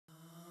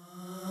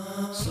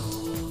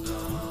Soul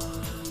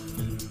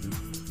Garden.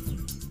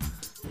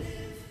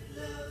 Live,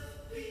 love,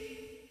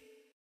 be.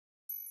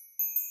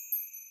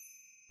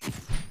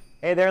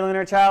 Hey there,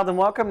 Lunar Child, and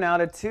welcome now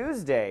to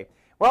Tuesday.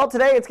 Well,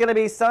 today it's going to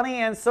be sunny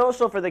and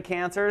social for the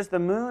Cancers. The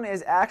moon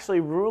is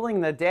actually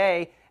ruling the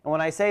day, and when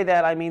I say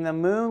that, I mean the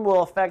moon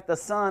will affect the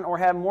sun or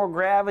have more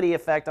gravity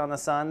effect on the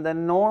sun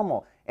than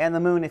normal. And the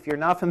moon, if you're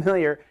not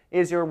familiar,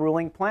 is your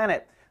ruling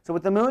planet. So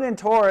with the moon in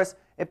Taurus,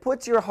 it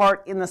puts your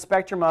heart in the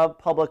spectrum of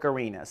public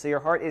arena. So your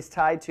heart is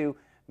tied to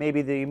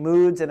maybe the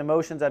moods and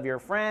emotions of your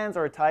friends,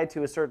 or tied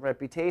to a certain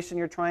reputation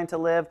you're trying to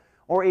live,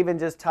 or even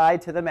just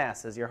tied to the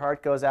masses. Your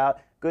heart goes out.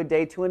 Good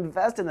day to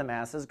invest in the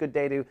masses. Good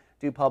day to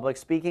do public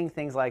speaking,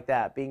 things like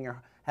that,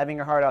 having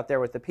your heart out there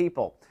with the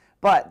people.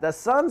 But the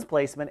sun's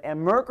placement and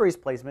Mercury's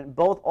placement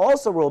both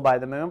also ruled by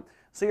the moon,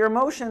 so your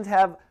emotions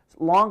have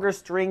longer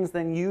strings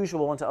than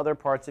usual into other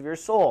parts of your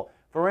soul.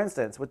 For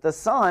instance, with the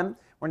sun,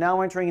 we're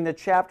now entering into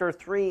chapter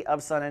 3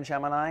 of Sun in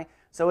Gemini,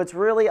 so it's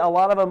really a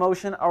lot of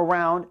emotion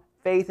around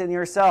faith in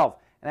yourself.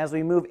 And as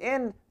we move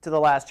into the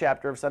last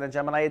chapter of Sun in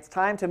Gemini, it's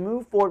time to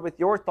move forward with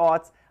your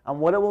thoughts on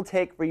what it will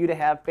take for you to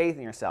have faith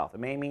in yourself. It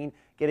may mean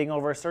getting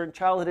over a certain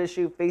childhood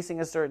issue,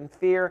 facing a certain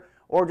fear,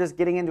 or just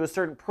getting into a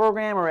certain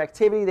program or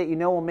activity that you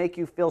know will make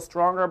you feel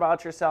stronger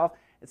about yourself.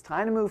 It's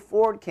time to move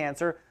forward,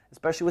 Cancer,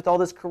 especially with all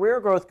this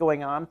career growth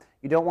going on.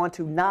 You don't want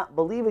to not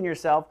believe in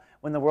yourself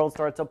when the world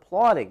starts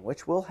applauding,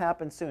 which will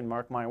happen soon,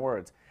 mark my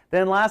words.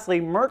 Then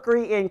lastly,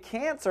 Mercury in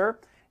Cancer,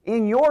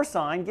 in your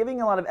sign,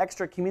 giving a lot of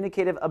extra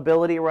communicative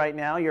ability right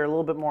now. You're a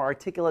little bit more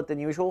articulate than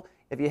usual.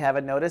 If you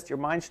haven't noticed, your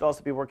mind should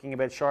also be working a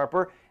bit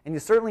sharper, and you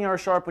certainly are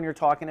sharp when you're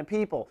talking to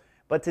people.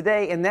 But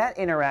today, in that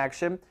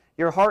interaction,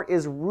 your heart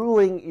is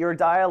ruling your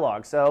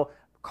dialogue. So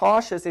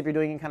cautious if you're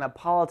doing any kind of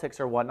politics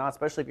or whatnot,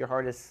 especially if your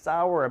heart is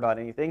sour about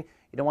anything.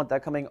 You don't want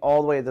that coming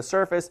all the way to the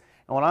surface.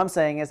 And what I'm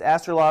saying is,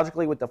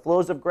 astrologically, with the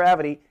flows of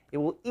gravity,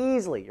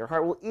 your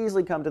heart will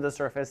easily come to the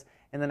surface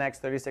in the next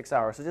 36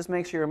 hours. So just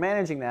make sure you're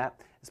managing that,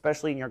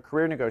 especially in your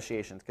career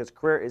negotiations, because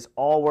career is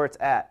all where it's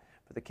at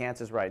for the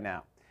Cancers right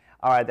now.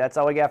 All right, that's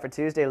all we got for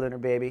Tuesday, Lunar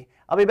Baby.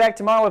 I'll be back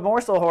tomorrow with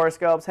more soul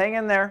horoscopes. Hang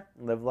in there.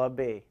 Live, love,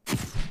 be.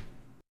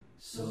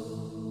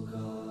 Soul